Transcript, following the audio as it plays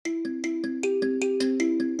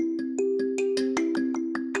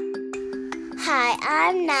Hi,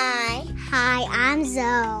 I'm Nye. Hi, I'm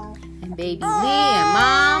Zoe. And baby, we and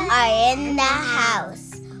Mom are in the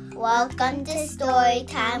house. Welcome to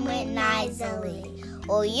Storytime with Nizali.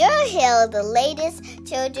 Well, you'll hear the latest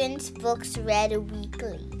children's books read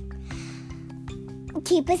weekly.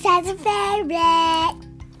 Keep us as a favorite.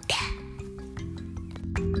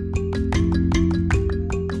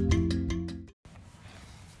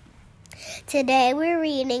 Today we're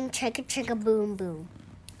reading Chicka Chicka Boom Boom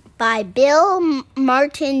by Bill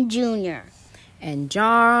Martin Jr. and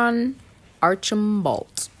John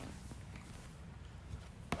Archambault.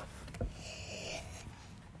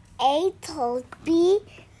 A told B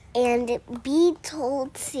and B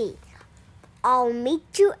told C, I'll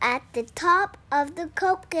meet you at the top of the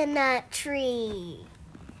coconut tree.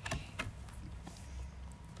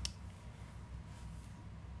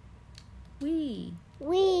 We,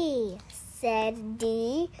 said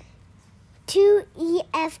D to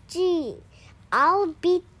EFG. I'll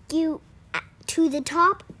beat you to the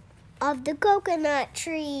top of the coconut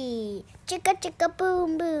tree. Chicka chicka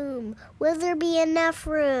boom boom. Will there be enough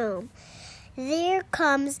room? There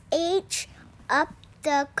comes H up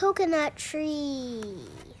the coconut tree.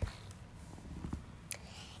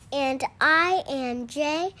 And I and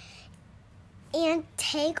J and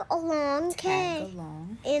tag along K.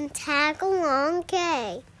 And tag along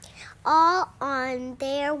K. All on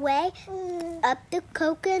their way up the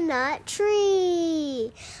coconut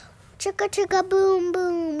tree. Chicka chicka boom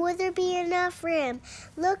boom, will there be enough room?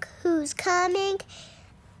 Look who's coming.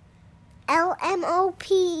 LMOP.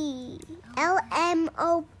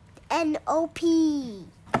 LMONOP.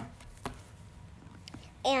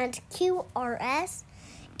 And QRS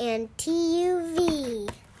and TUV.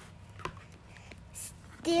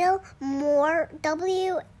 Still more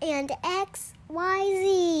W and X, Y,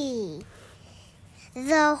 Z.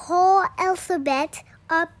 The whole alphabet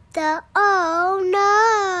up the oh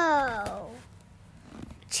no.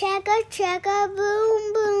 Checka checka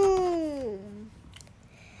boom boom.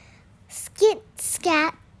 Skit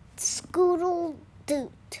scat scoodle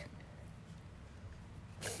doot.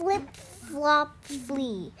 Flip flop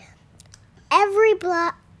flee.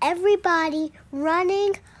 Everybody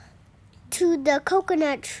running to the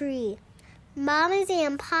coconut tree. Mamas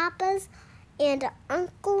and papas and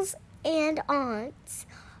uncles and aunts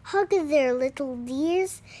hug their little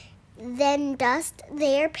dears, then dust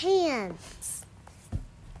their pants.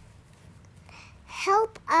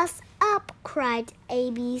 Help us up, cried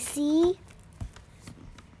ABC.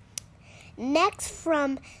 Next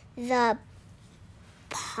from the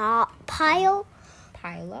pile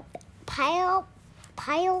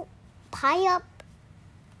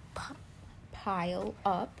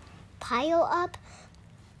up,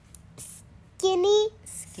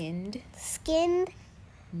 skinned,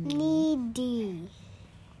 needy,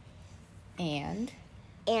 and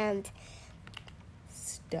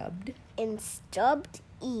stubbed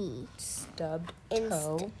E, stubbed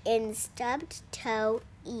toe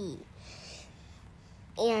E,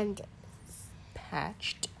 and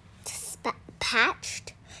patched up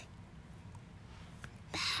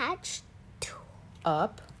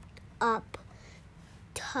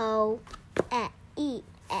toe E,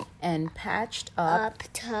 and patched up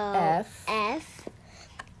toe F.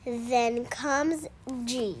 Then comes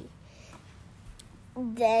G.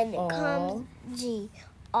 Comes G,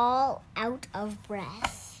 all out of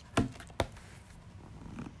breath.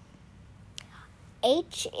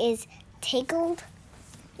 H is tangled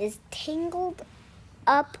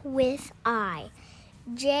up with I.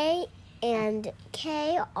 J and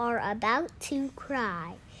K are about to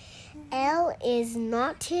cry. L is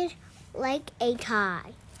knotted like a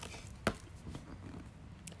tie.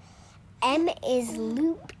 M is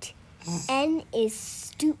looped. N is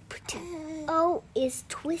stooped. O is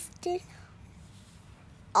twisted.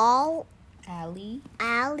 All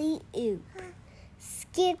alley-oop.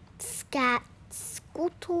 Skit, scat,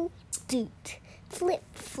 scootle, doot. Flip,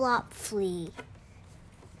 flop, flee.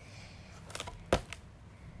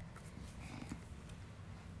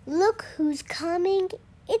 Look who's coming.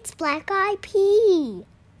 It's Black-Eyed Pea.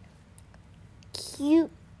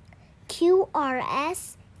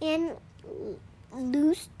 QRS and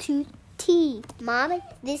Loose Tooth T. Mom,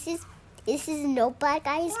 this is no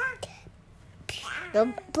Black-Eyed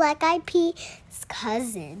Pea's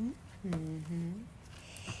cousin.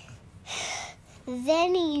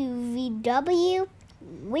 Then UVW,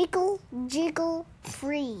 wiggle, jiggle,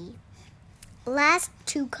 free. Last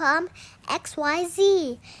to come,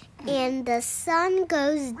 XYZ, and the sun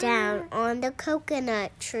goes down on the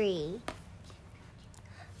coconut tree.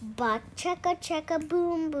 But checka checka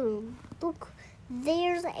boom boom, look,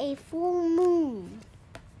 there's a full moon.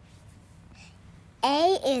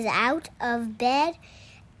 A is out of bed,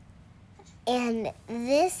 and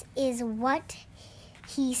this is what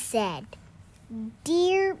he said.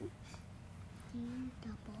 Dear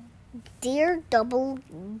double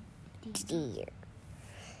dear,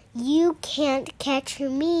 you can't catch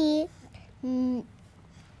me.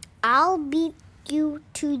 I'll beat you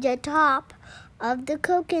to the top of the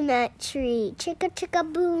coconut tree. Chicka chicka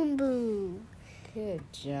boom boom. Good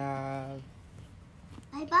job.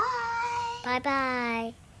 Bye-bye.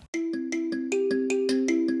 Bye-bye.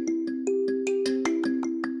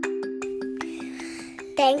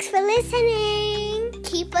 Thanks for listening.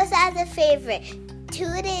 Keep us as a favorite.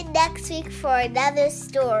 Tune in next week for another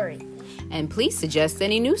story. And please suggest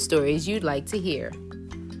any new stories you'd like to hear.